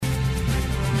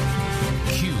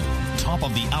top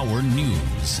of the hour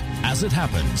news. As it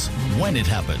happens, when it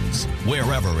happens,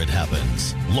 wherever it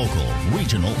happens. Local,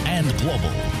 regional, and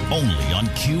global. Only on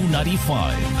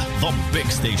Q95, the big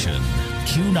station.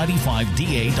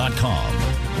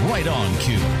 Q95DA.com. Right on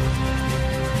Q.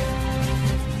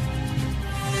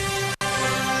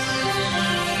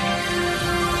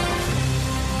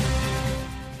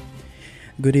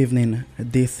 Good evening.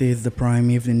 This is the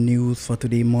Prime Evening News for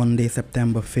today, Monday,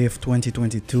 September 5th,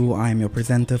 2022. I am your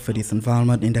presenter for this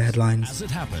involvement in the headlines. As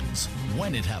it happens,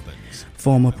 when it happens.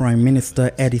 Former Prime Minister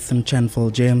Edison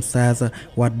Chenful James says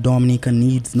what Dominica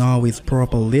needs now is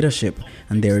proper leadership,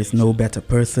 and there is no better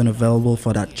person available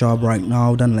for that job right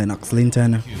now than Lennox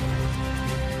Linton.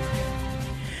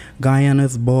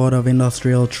 Guyana's Board of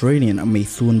Industrial Trading may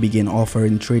soon begin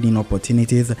offering trading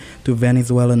opportunities to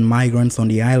Venezuelan migrants on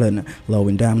the island,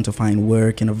 allowing them to find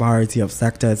work in a variety of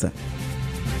sectors.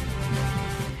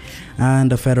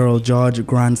 And a federal judge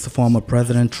grants former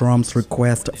President Trump's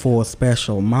request for a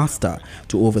special master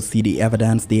to oversee the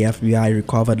evidence the FBI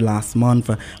recovered last month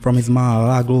from his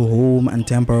Mar-a-Lago home and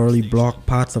temporarily block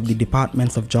parts of the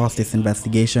Department of Justice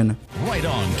investigation. Right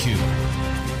on Q.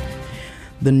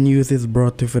 The news is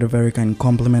brought to you for the very kind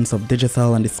compliments of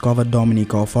Digicel and Discover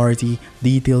Dominica Authority.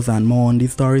 Details and more on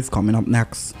these stories coming up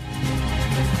next.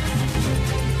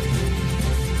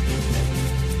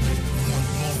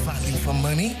 For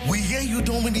money? We hear you,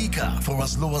 Dominica. For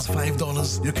as low as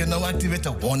 $5, you can now activate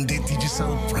a one-day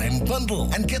Digicel Prime bundle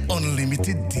and get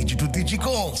unlimited Digi-to-Digi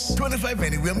calls, 25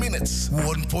 anywhere minutes,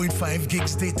 1.5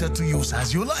 gigs data to use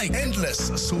as you like, endless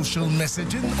social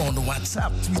messaging on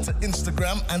WhatsApp, Twitter,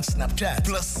 Instagram, and Snapchat,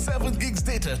 plus 7 gigs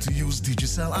data to use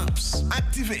Digicel apps.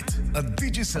 Activate a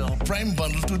Digicel Prime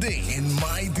bundle today in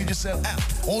My Digicel app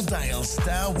or dial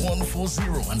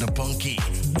 *140 and the pound key.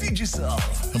 Digicel,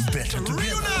 better together.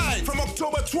 Reunite! From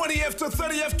October 20th to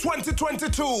 30th,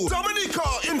 2022, Dominica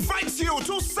invites you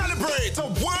to celebrate the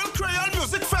World Creole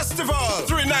Music Festival.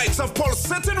 3 nights of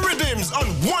pulsating rhythms on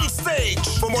one stage.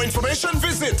 For more information,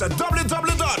 visit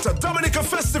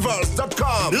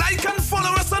www.dominicafestivals.com. Like and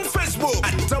follow us on Facebook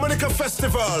at Dominica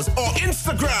Festivals or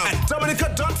Instagram at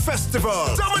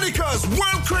Dominica.Festival. Dominica's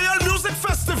World Creole Music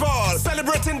Festival,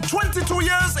 celebrating 22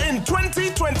 years in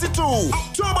 2022.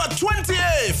 October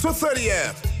 28th to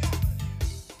 30th.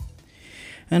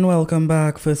 And welcome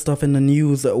back. First off in the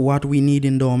news, what we need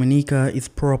in Dominica is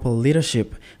proper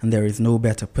leadership, and there is no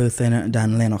better person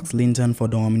than Lennox Linton for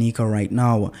Dominica right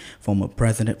now. Former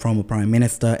Prime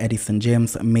Minister Edison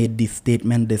James made this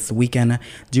statement this weekend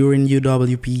during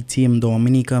UWP Team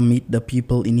Dominica Meet the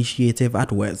People initiative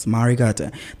at West Marigot.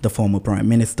 The former Prime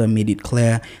Minister made it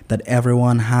clear that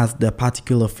everyone has their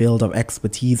particular field of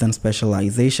expertise and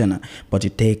specialization, but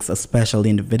it takes a special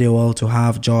individual to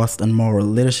have just and moral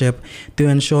leadership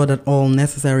to ensure that all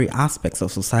necessary aspects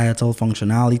of societal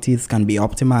functionalities can be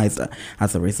optimized.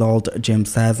 As a result,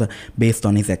 James says, based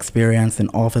on his experience in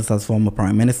office as former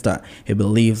Prime Minister, he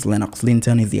believes Lennox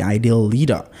Linton is the ideal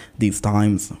leader these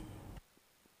times.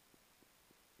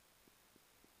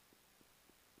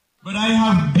 But I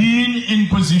have been in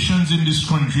positions in this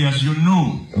country, as you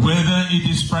know, whether it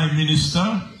is Prime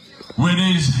Minister, whether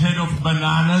it is head of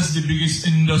bananas, the biggest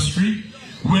industry,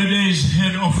 whether it's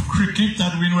head of cricket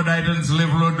at Windward Islands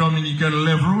level or Dominican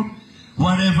level,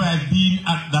 whatever I've been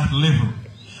at that level.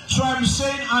 So I'm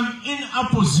saying I'm in a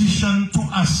position to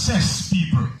assess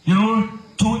people,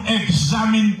 to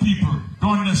examine people, to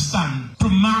understand, to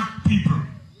mark people,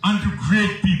 and to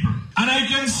grade people. And I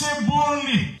can say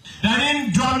boldly that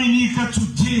in Dominica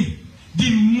today,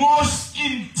 the most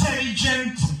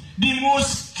intelligent, the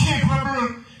most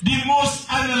capable, the most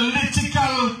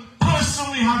analytical person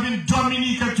we have in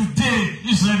Dominica today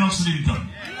is Lennox Linton.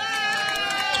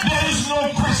 There is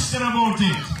no question about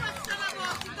it.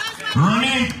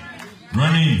 Ronnie,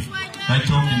 I'm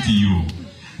talking to you.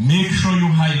 Make sure you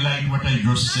highlight what I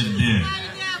just said there.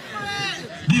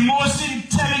 The most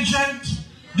intelligent,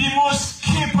 the most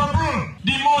capable,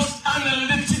 the most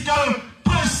analytical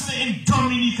person in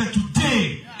Dominica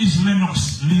today is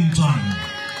Lennox Linton.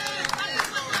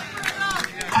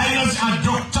 I know a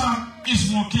doctor is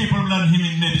more capable than him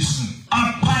in medicine.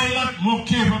 A pilot more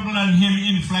capable than him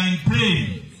in flying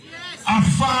plane. A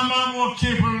farmer more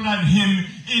capable than him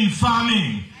in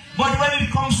farming. But when it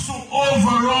comes to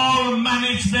overall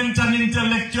management and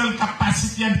intellectual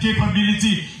capacity and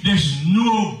capability, there's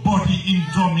nobody in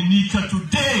Dominica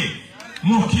today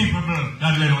more capable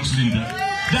than Lennox Linton.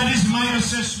 That is my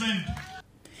assessment.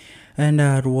 And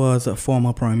that was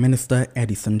former Prime Minister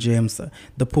Edison James.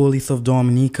 The police of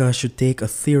Dominica should take a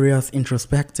serious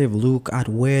introspective look at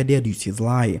where their duties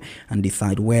lie and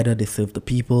decide whether they serve the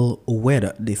people or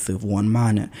whether they serve one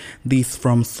man. This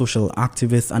from social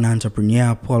activist and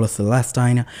entrepreneur Paula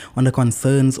Celestine on the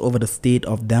concerns over the state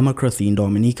of democracy in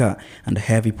Dominica and the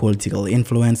heavy political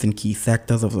influence in key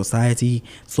sectors of society,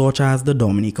 such as the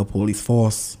Dominica Police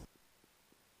Force.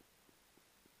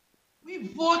 We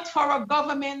vote for a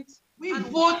government.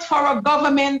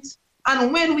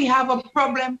 And when we have a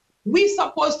problem, we're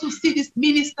supposed to see these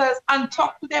ministers and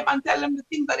talk to them and tell them the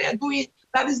things that they are doing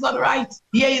that is not right.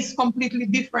 Here is completely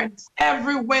different.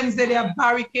 Every Wednesday there are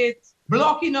barricades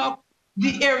blocking up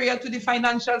the area to the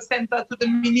financial center, to the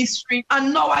ministry.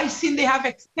 And now I see they have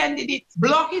extended it,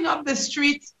 blocking up the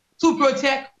streets to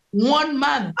protect one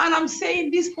man. And I'm saying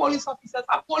these police officers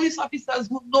are police officers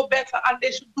who know better and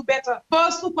they should do better.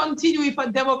 First, to continue with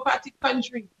a democratic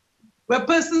country where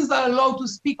persons are allowed to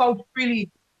speak out freely,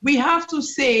 we have to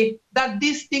say that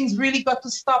these things really got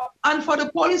to stop. And for the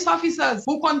police officers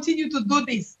who continue to do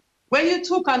this, when you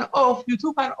took an oath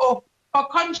for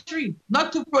country,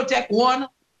 not to protect one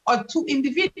or two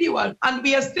individuals. And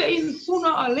we are saying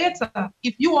sooner or later,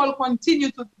 if you all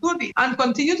continue to do this and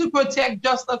continue to protect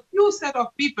just a few set of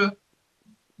people,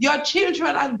 your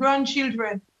children and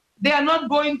grandchildren, they are not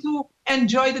going to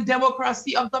enjoy the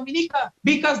democracy of Dominica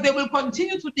because they will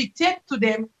continue to dictate to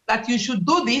them that you should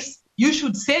do this, you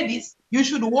should say this, you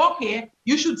should walk here,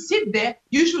 you should sit there,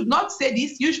 you should not say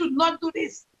this, you should not do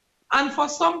this. And for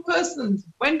some persons,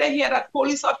 when they hear that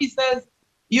police officers,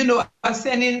 are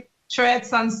sending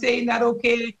threats and saying that,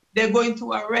 okay, they're going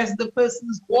to arrest the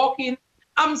persons walking,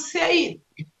 I'm saying,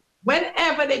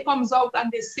 whenever they comes out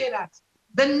and they say that,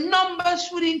 the numbers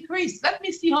should increase. Let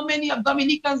me see how many of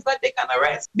Dominicans that they can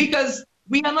arrest because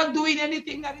we are not doing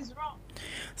anything that is wrong.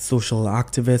 Social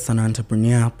activist and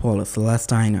entrepreneur Paula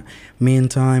Celestine.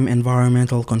 Meantime,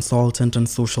 environmental consultant and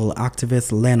social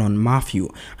activist Lennon Matthew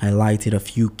highlighted a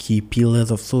few key pillars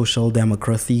of social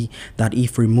democracy that,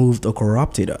 if removed or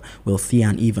corrupted, will see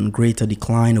an even greater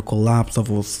decline or collapse of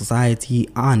our society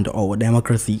and our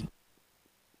democracy.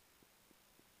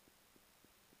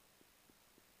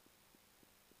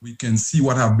 We can see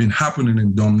what have been happening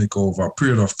in Dominica over a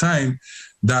period of time,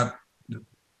 that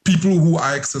people who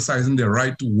are exercising their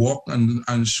right to walk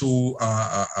and show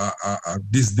a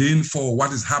disdain for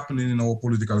what is happening in our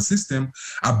political system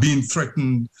are being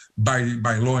threatened by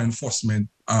law enforcement,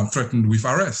 threatened with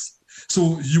arrest.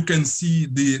 So you can see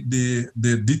the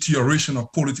deterioration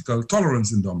of political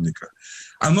tolerance in Dominica.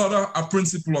 Another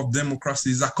principle of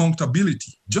democracy is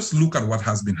accountability. Just look at what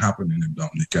has been happening in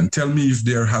Dominica and tell me if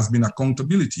there has been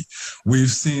accountability.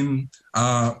 We've seen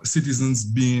citizens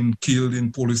being killed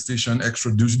in police station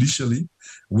extrajudicially.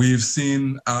 We've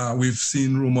seen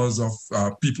rumors of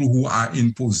people who are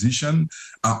in position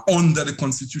under the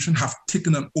Constitution have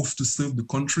taken an oath to serve the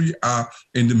country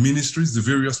in the ministries, the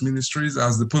various ministries,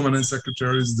 as the permanent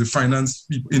secretaries, the finance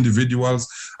people, individuals,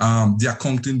 the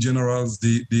accounting generals,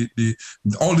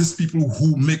 all these people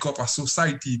who make up a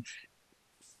society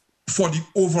for the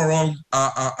overall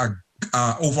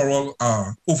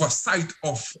oversight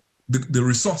of the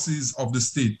resources of the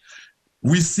state.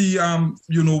 We see, them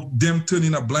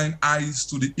turning a blind eyes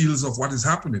to the ills of what is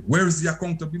happening. Where is the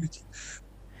accountability?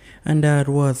 And that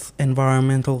was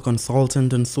environmental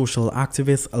consultant and social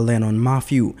activist Lennon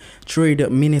Matthew.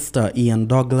 Trade Minister Ian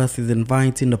Douglas is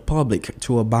inviting the public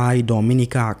to a Buy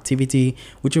Dominica activity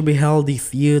which will be held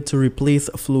this year to replace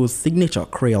Flo's signature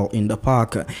Creole in the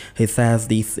park. He says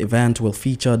this event will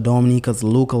feature Dominica's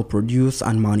local produce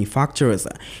and manufacturers.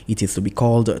 It is to be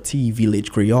called Tea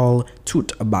Village Creole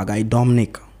Tout Bagay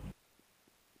Dominic.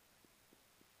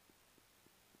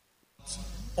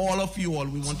 All of you all,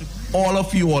 we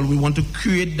want to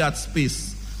create that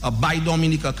space, a Buy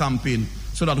Dominica campaign,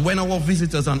 so that when our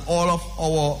visitors and all of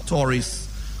our tourists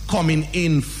coming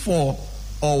in for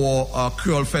our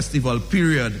Creole Festival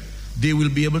period, they will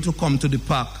be able to come to the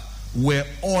park where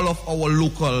all of our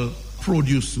local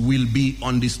produce will be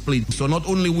on display. So not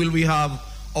only will we have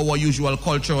our usual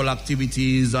cultural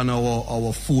activities and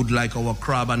our food like our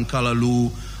crab and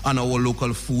callaloo and our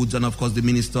local foods, and of course the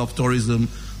Minister of Tourism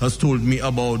has told me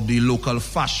about the local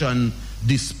fashion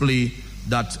display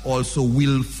that also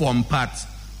will form part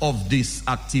of this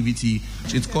activity.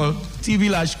 It's called Tea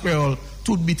Village Creole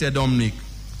Tout Bagay Dominic.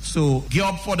 So gear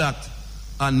up for that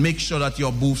and make sure that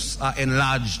your booths are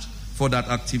enlarged for that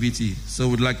activity. So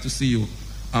we'd like to see you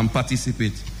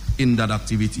participate in that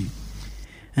activity.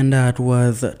 And that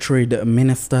was Trade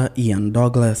Minister Ian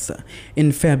Douglas.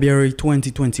 In February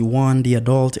 2021, the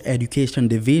Adult Education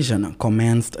Division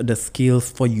commenced the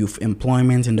Skills for Youth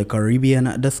Employment in the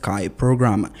Caribbean, the SKY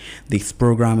program. This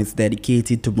program is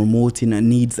dedicated to promoting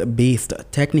needs-based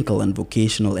technical and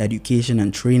vocational education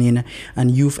and training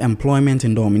and youth employment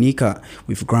in Dominica,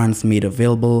 with grants made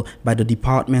available by the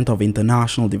Department of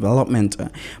International Development.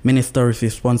 Minister with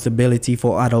responsibility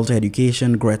for adult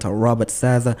education, Greta Roberts,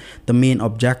 says the main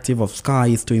objective of SKY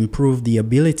is to improve the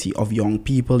ability of young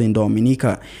people in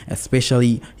Dominica,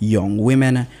 especially young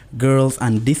women, girls,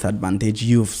 and disadvantaged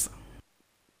youths.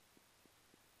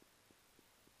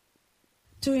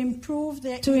 To improve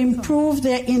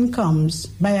their incomes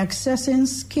by accessing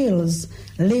skills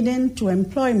leading to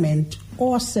employment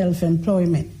or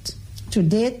self-employment. To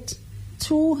date,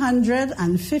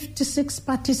 256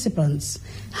 participants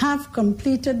have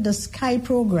completed the SKY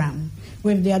program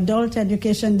with the Adult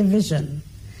Education Division,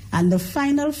 and the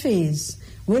final phase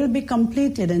will be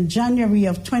completed in January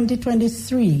of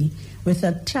 2023 with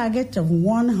a target of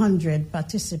 100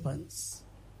 participants.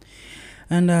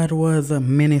 And that was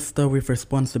Minister with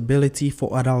responsibility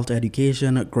for adult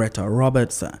education, Greta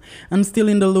Roberts. And still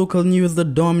in the local news, the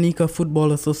Dominica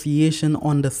Football Association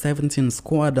under 17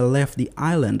 squad left the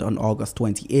island on August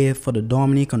 28th for the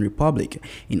Dominican Republic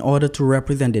in order to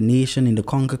represent the nation in the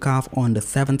CONCACAF under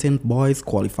 17 boys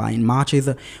qualifying matches,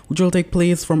 which will take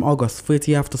place from August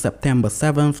 30th to September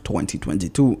 7th,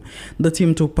 2022. The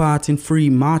team took part in 3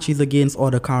 matches against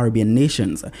other Caribbean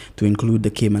nations, to include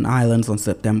the Cayman Islands on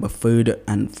September 3rd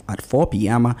and at 4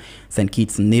 p.m., St.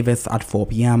 Kitts and Nevis at 4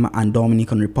 p.m., and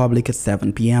Dominican Republic at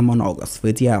 7 p.m. on August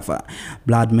 30th.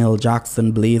 Vladimir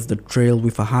Jackson blazed the trail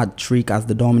with a hat trick as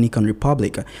the Dominican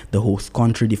Republic, the host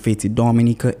country, defeated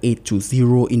Dominica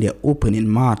 8-0 in their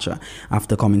opening match.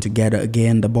 After coming together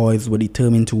again, the boys were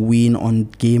determined to win on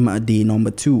game day number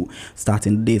 2.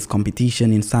 Starting the day's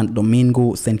competition in St.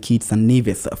 Domingo, St. Kitts and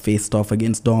Nevis faced off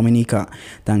against Dominica.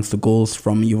 Thanks to goals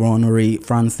from Euronore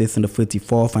Francis in the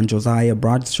 34th and Josiah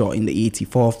Bradshaw in the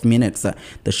 84th minutes,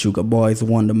 the Sugar Boys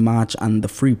won the match and the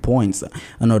 3 points.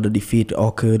 Another defeat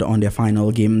occurred on their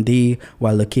final game day,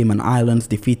 while the Cayman Islands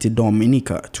defeated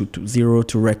Dominica 2-0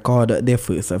 to record their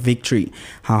first victory.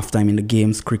 Halftime in the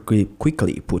games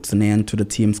quickly puts an end to the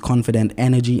team's confident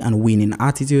energy and winning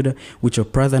attitude, which were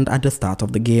present at the start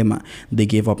of the game. They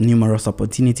gave up numerous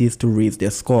opportunities to raise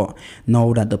their score.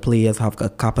 Now that the players have a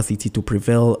capacity to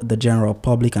prevail, the general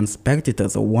public and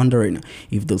spectators are wondering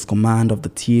if those command of the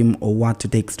team or what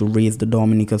it takes to raise the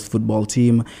Dominica's football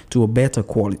team to a better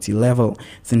quality level,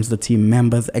 since the team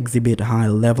members exhibit high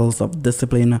levels of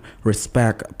discipline,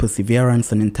 respect,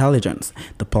 perseverance, and intelligence.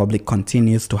 The public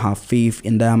continues to have faith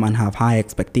in them and have high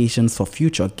expectations for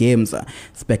future games.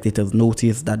 Spectators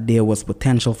noticed that there was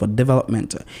potential for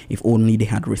development if only they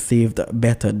had received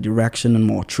better direction and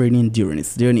more training during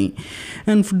its journey.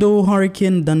 And though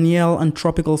Hurricane Danielle and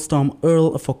Tropical Storm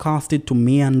Earl are forecasted to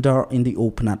meander in the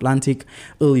open Atlantic,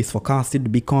 Earl is forecasted to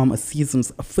become a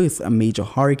season's first major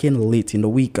hurricane late in the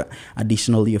week.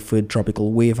 Additionally, a third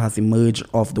tropical wave has emerged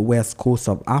off the west coast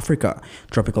of Africa.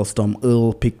 Tropical Storm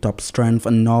Earl picked up strength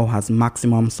and now has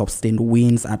maximum sustained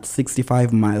winds at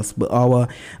 65 miles per hour,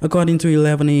 according to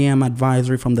 11 a.m.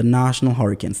 advisory from the National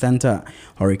Hurricane Center.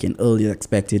 Hurricane Earl is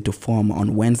expected to form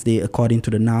on Wednesday, according to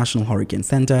the National Hurricane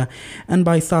Center, and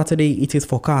by Saturday it is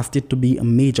forecasted to be a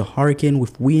major hurricane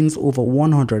with winds over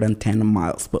 110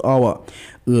 miles per hour.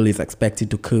 Earl is expected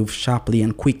to curve sharply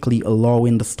and quickly,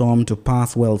 allowing the storm to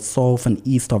pass well south and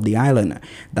east of the island.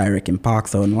 Direct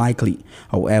impacts are unlikely.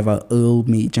 However, Earl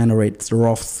may generate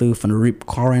rough surf and rip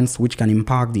currents which can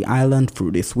impact the island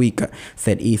through this week,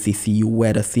 said ACCU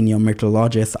weather senior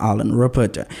meteorologist Alan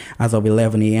Rupert. As of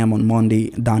 11 a.m. on Monday,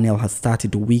 Danielle has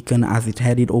started to weaken as it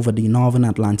headed over the northern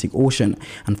Atlantic Ocean,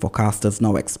 and forecasters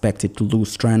now expect it to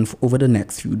lose strength over the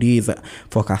next few days.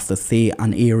 Forecasters say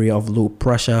an area of low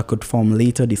pressure could form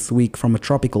later this week from a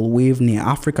tropical wave near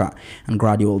Africa, and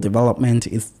gradual development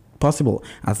is possible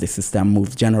as the system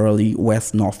moves generally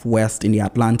west-northwest in the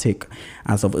Atlantic.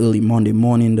 As of early Monday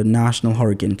morning, the National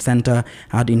Hurricane Center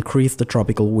had increased the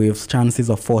tropical wave's chances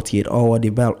of 48-hour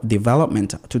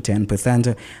development to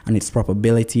 10% and its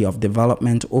probability of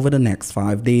development over the next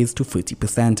 5 days to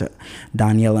 30%.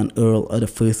 Danielle and Earl are the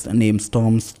first named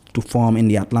storms to form in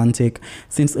the Atlantic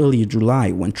since early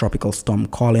July when Tropical Storm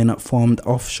Colin formed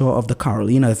offshore of the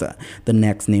Carolinas. The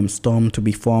next named storm to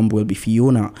be formed will be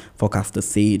Fiona. Forecasters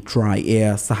say dry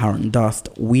air, Saharan dust,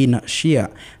 wind shear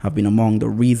have been among the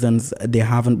reasons there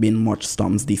haven't been much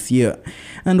storms this year.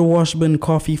 And Washburn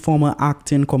Coffee, former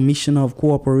acting commissioner of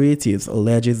cooperatives,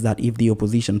 alleges that if the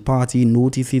opposition party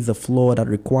notices a flaw that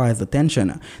requires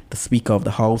attention, the Speaker of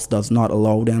the House does not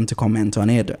allow them to comment on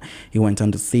it. He went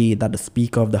on to say that the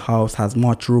Speaker of the House has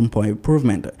much room for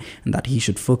improvement and that he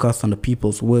should focus on the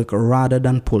people's work rather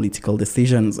than political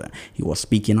decisions. He was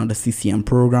speaking on the CCM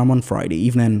program on Friday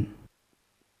evening.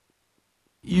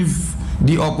 If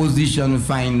the opposition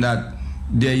find that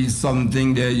there is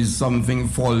something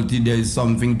faulty, there is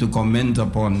something to comment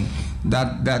upon,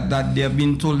 that they have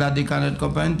been told that they cannot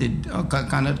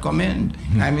comment.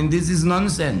 I mean, this is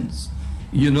nonsense,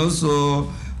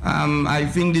 so I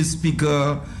think the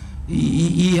Speaker,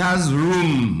 he has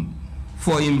room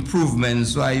for improvement,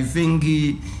 so I think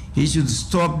he should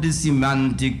stop the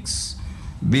semantics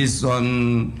based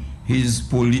on his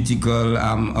political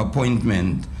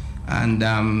appointment and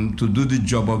to do the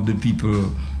job of the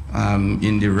people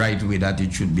in the right way that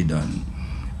it should be done.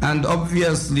 And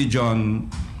obviously, John,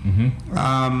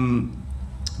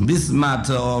 this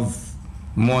matter of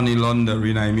money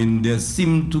laundering, I mean, there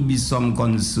seemed to be some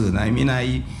concern. I mean,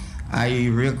 I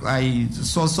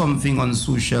saw something on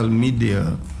social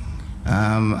media.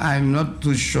 I'm not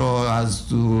too sure as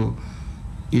to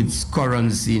its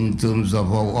currency in terms of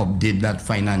how update that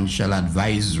financial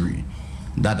advisory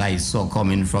that I saw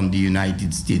coming from the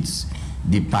United States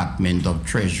Department of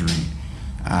Treasury,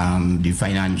 the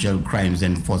Financial Crimes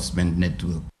Enforcement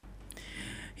Network.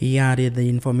 He added the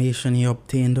information he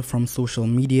obtained from social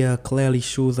media clearly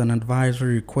shows an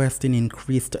advisory requesting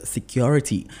increased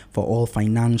security for all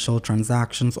financial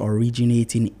transactions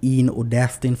originating in or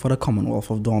destined for the Commonwealth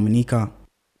of Dominica.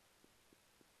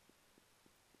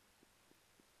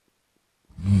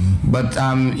 But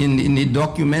in the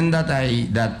document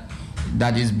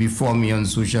that is before me on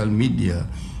social media,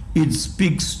 it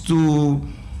speaks to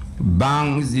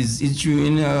banks is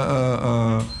issuing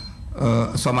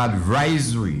some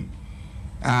advisory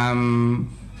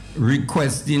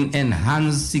requesting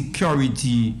enhanced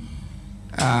security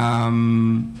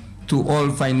to all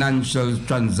financial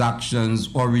transactions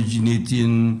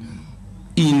originating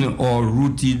in or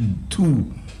routed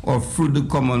to or through the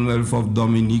Commonwealth of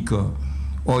Dominica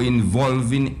or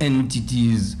involving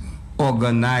entities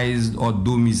organized or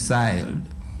domiciled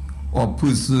or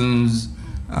persons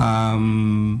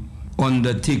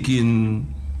undertaking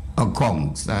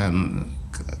accounts.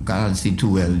 Can't see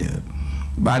too well there.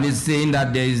 But it's saying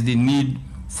that there is the need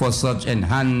for such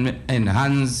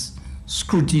enhanced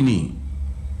scrutiny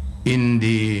in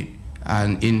the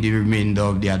remainder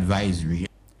of the advisory.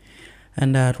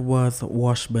 And that was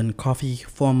Washburn Coffee,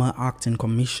 former acting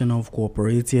commissioner of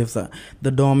cooperatives.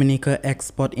 The Dominica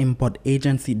Export-Import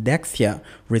Agency, DEXIA,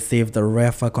 received the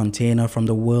reefer container from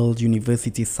the World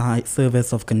University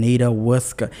Service of Canada,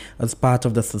 WUSC, as part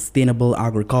of the Sustainable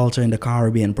Agriculture in the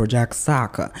Caribbean Project,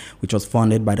 SAC, which was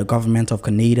funded by the Government of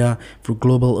Canada through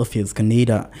Global Affairs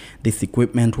Canada. This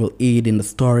equipment will aid in the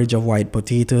storage of white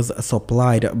potatoes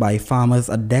supplied by farmers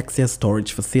at DEXIA's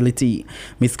storage facility.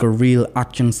 Ms. Caril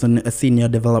Atkinson, a Senior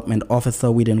Development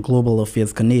Officer within Global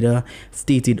Affairs Canada,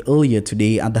 stated earlier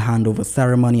today at the handover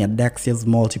ceremony at DEXIA's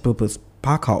multipurpose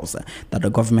Parkhouse that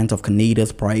the Government of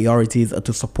Canada's priorities are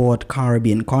to support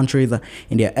Caribbean countries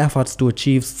in their efforts to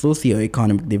achieve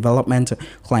socio-economic development,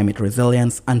 climate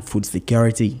resilience, and food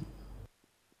security.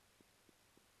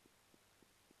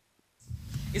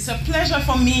 It's a pleasure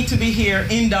for me to be here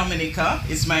in Dominica.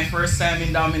 It's my first time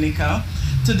in Dominica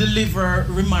to deliver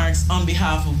remarks on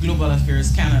behalf of Global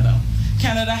Affairs Canada.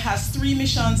 Canada has 3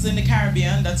 missions in the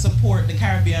Caribbean that support the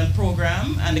Caribbean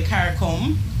program and the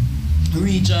CARICOM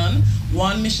region,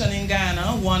 1 mission in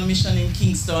Guyana, 1 mission in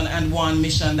Kingston, and 1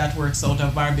 mission that works out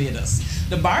of Barbados.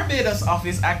 The Barbados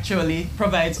office actually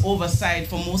provides oversight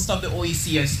for most of the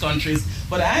OECS countries,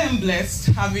 but I am blessed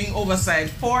having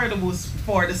oversight for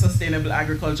the Sustainable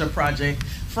Agriculture Project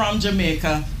from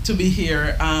Jamaica to be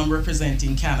here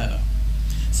representing Canada.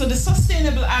 So the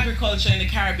Sustainable Agriculture in the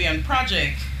Caribbean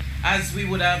Project, as we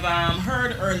would have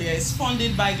heard earlier, is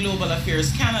funded by Global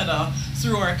Affairs Canada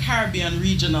through our Caribbean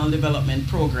Regional Development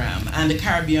Program. And the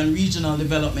Caribbean Regional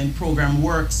Development Program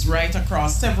works right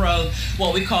across several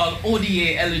what we call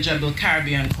ODA-eligible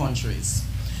Caribbean countries.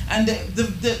 And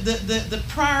the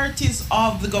priorities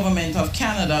of the government of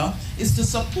Canada is to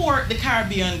support the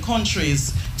Caribbean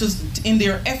countries in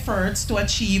their efforts to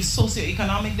achieve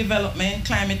socioeconomic development,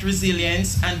 climate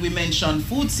resilience, and we mentioned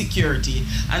food security.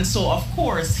 And so, of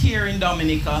course, here in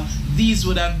Dominica, these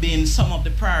would have been some of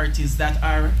the priorities that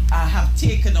have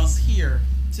taken us here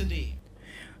today.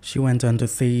 She went on to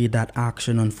say that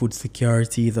action on food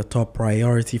security is a top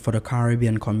priority for the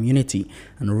Caribbean community,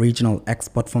 and regional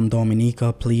export from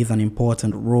Dominica plays an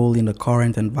important role in the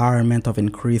current environment of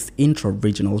increased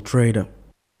intra-regional trade.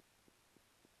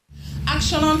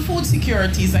 Action on food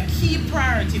security is a key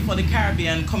priority for the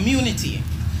Caribbean community,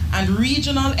 and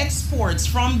regional exports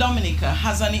from Dominica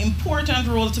has an important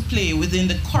role to play within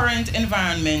the current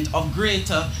environment of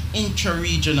greater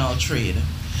intra-regional trade.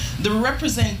 The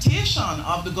representation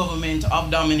of the government of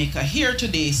Dominica here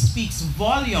today speaks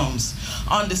volumes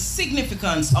on the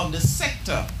significance of the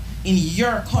sector in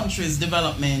your country's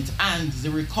development and the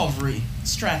recovery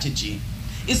strategy.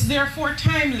 It's therefore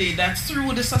timely that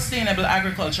through the Sustainable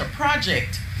Agriculture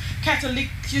Project, catalytic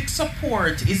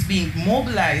support is being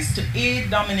mobilized to aid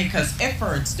Dominica's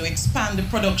efforts to expand the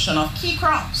production of key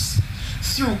crops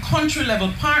through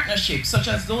country-level partnerships such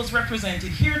as those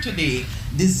represented here today,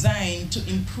 designed to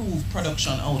improve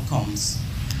production outcomes.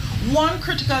 One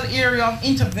critical area of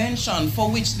intervention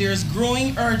for which there's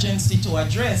growing urgency to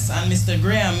address, and Mr.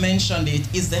 Graham mentioned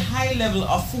it, is the high level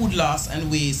of food loss and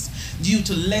waste due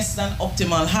to less than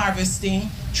optimal harvesting,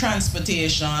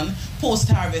 transportation,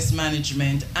 post-harvest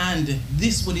management, and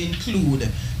this would include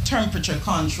temperature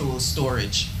control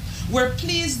storage. We're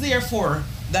pleased, therefore,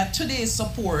 that today's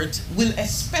support will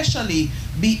especially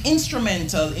be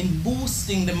instrumental in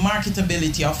boosting the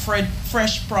marketability of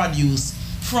fresh produce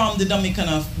from the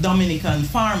Dominican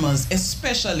farmers,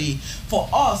 especially for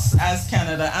us as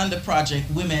Canada and the project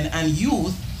Women and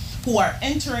Youth, who are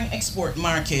entering export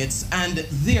markets and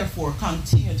therefore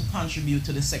continue to contribute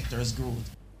to the sector's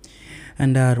growth.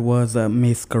 And that was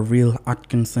Ms. Caril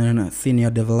Atkinson,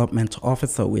 Senior Development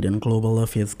Officer within Global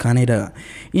Affairs Canada.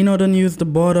 In other news, the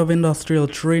Board of Industrial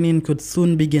Training could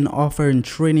soon begin offering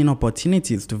training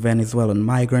opportunities to Venezuelan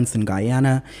migrants in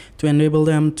Guyana to enable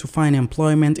them to find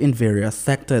employment in various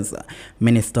sectors.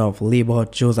 Minister of Labor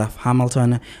Joseph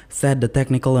Hamilton said the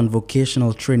technical and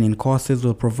vocational training courses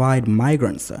will provide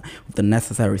migrants with the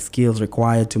necessary skills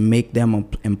required to make them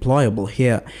employable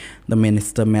here. The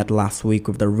minister met last week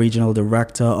with the regional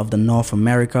director of the North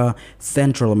America,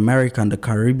 Central America and the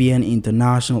Caribbean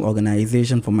International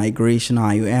Organization for Migration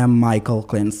IOM, Michael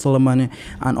Klein Solomon,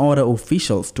 and other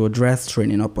officials to address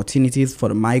training opportunities for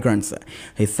the migrants.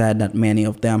 He said that many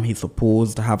of them, he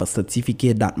supposed, have a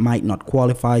certificate that might not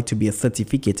qualify to be a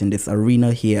certificate in this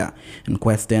arena here, and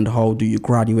questioned how do you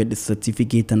graduate the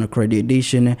certificate and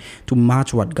accreditation to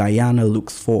match what Guyana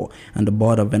looks for, and the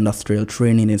Board of Industrial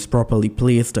Training is properly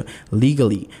placed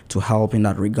legally to help in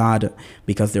that regard,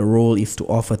 because their role is to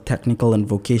offer technical and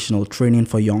vocational training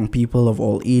for young people of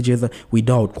all ages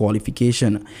without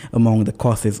qualification. Among the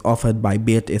courses offered by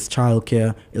BIT is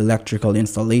childcare, electrical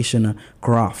installation,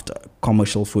 craft,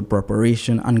 commercial food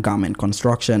preparation, and garment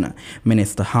construction.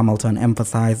 Minister Hamilton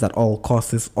emphasized that all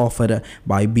courses offered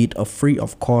by BIT are free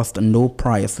of cost and no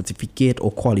prior certificate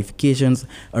or qualifications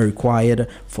are required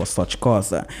for such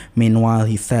course. Meanwhile,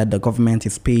 he said the government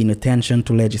is paying attention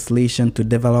to legislation to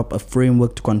develop a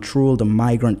framework to control the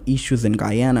migrant issues in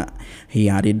Guyana. He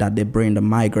added that they bring the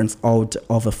migrants out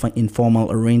of an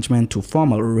informal arrangement to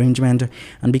formal arrangement,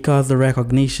 and because the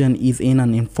recognition is in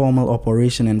an informal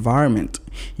operation environment,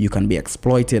 you can be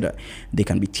exploited, they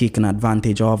can be taken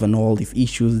advantage of, and all these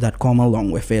issues that come along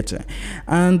with it.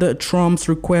 And Trump's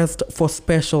request for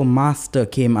special master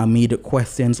came amid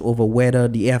questions over whether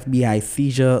the FBI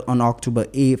seizure on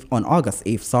August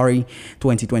 8th,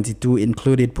 2022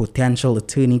 included potential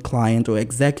attorney-client or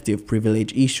executive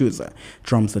privilege issues.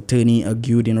 Trump's attorney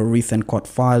argued in a recent court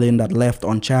filing that left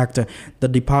unchecked, the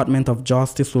Department of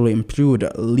Justice will include,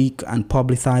 leak, and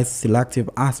publicize selective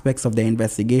aspects of their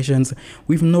investigations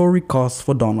with no recourse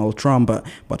for Donald Trump,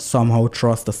 but somehow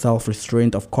trust the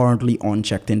self-restraint of currently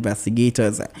unchecked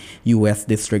investigators. U.S.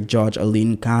 District Judge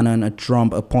Aline Cannon, a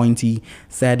Trump appointee,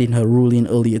 said in her ruling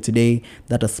earlier today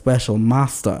that a special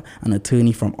master, an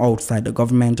attorney from outside the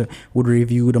government, would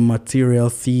review the material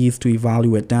seized to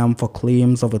evaluate them for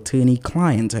claims of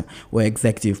attorney-client or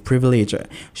executive privilege.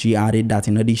 She added that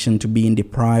in addition to being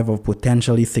deprived of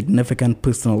potentially significant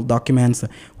personal documents,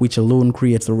 which alone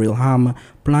creates a real harm,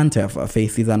 plaintiff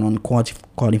faces an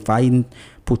unqualified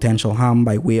potential harm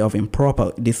by way of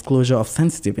improper disclosure of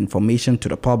sensitive information to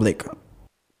the public.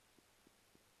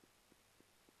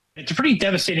 It's a pretty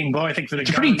devastating blow, I think, for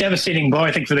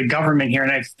the government here,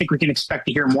 and I think we can expect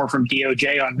to hear more from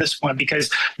DOJ on this one, because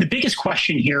the biggest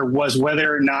question here was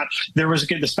whether or not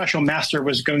the special master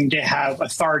was going to have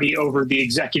authority over the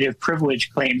executive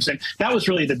privilege claims, and that was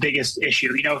really the biggest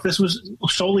issue. If this was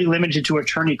solely limited to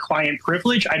attorney-client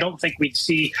privilege, I don't think we'd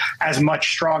see as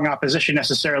much strong opposition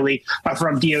necessarily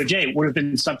from DOJ. It would have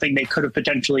been something they could have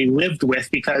potentially lived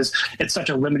with because it's such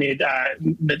a limited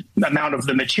amount of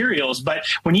the materials. But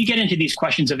when you get into these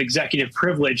questions of executive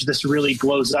privilege, this really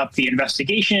blows up the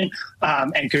investigation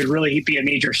and could really be a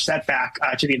major setback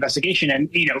to the investigation. And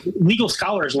legal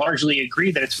scholars largely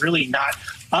agree that it's really not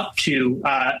up to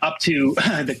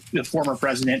the former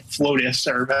president FLOTUS,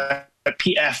 or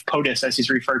PF POTUS, as he's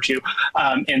referred to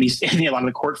in a lot of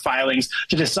the court filings,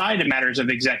 to decide in matters of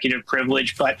executive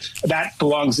privilege, but that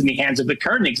belongs in the hands of the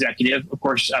current executive, of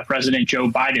course, President Joe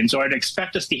Biden. So I'd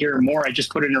expect us to hear more. I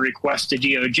just put in a request to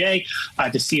DOJ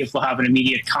to see if they'll have an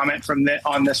immediate comment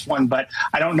on this one, but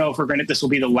I don't know if this will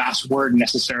be the last word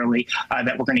necessarily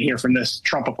that we're going to hear from this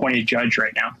Trump-appointed judge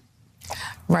right now.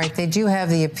 Right. They do have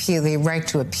the right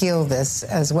to appeal this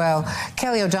as well.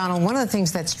 Kelly O'Donnell, one of the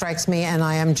things that strikes me, and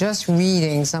I am just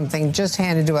reading something just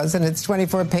handed to us, and it's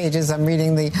 24 pages. I'm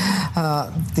reading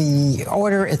the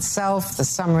order itself, the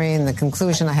summary, and the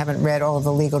conclusion. I haven't read all of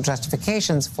the legal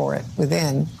justifications for it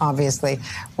within, obviously.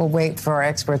 We'll wait for our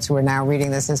experts who are now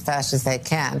reading this as fast as they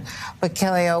can. But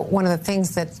Kelly, one of the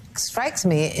things that strikes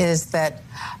me is that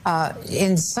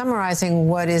in summarizing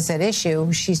what is at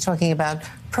issue, she's talking about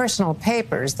personal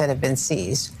papers that have been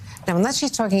seized. Now, unless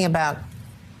she's talking about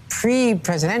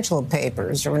pre-presidential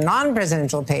papers or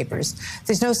non-presidential papers,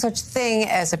 there's no such thing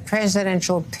as a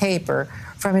presidential paper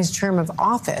from his term of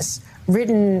office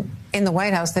written in the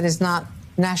White House that is not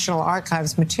National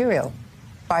Archives material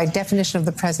by definition of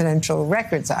the Presidential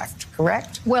Records Act,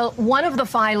 correct? Well, one of the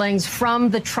filings from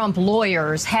the Trump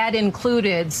lawyers had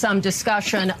included some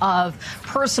discussion of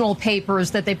personal papers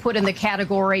that they put in the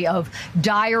category of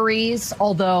diaries,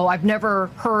 although I've never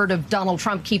heard of Donald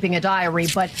Trump keeping a diary,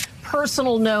 but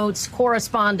personal notes,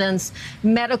 correspondence,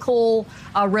 medical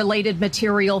related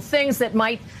material, things that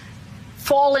might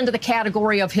fall into the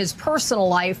category of his personal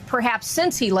life, perhaps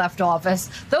since he left office.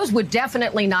 Those would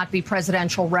definitely not be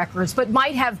presidential records, but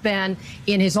might have been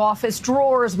in his office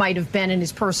drawers, might have been in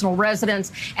his personal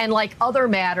residence, and like other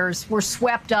matters, were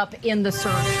swept up in the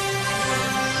search.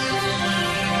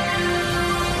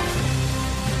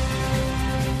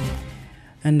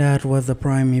 And that was the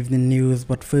Prime Evening News,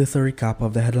 but first a recap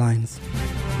of the headlines.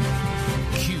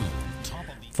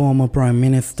 Former Prime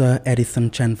Minister Edison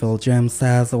Chenfield James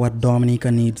says what Dominica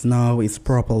needs now is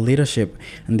proper leadership,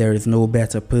 and there is no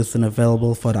better person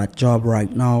available for that job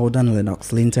right now than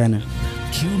Lennox Linton.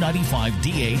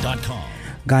 Q95DA.com.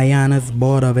 Guyana's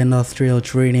Board of Industrial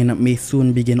Training may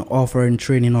soon begin offering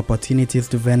training opportunities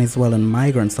to Venezuelan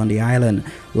migrants on the island,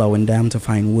 allowing them to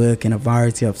find work in a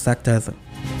variety of sectors.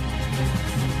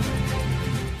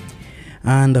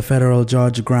 And the federal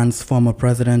judge grants former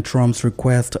President Trump's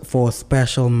request for a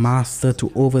special master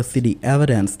to oversee the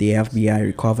evidence the FBI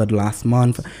recovered last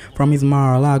month from his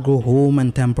Mar-a-Lago home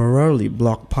and temporarily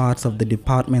block parts of the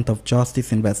Department of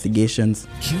Justice investigations.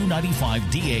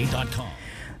 Q95DA.com.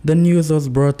 The news was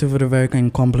brought to you with the very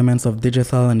kind compliments of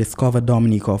Digital and Discover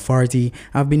Dominica Authority.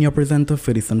 I've been your presenter,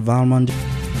 Ferdinand Valmont.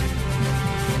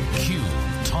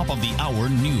 Top of the hour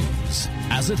news.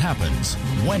 As it happens,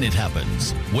 when it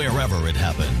happens, wherever it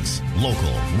happens.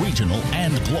 Local, regional,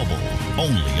 and global.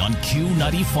 Only on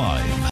Q95.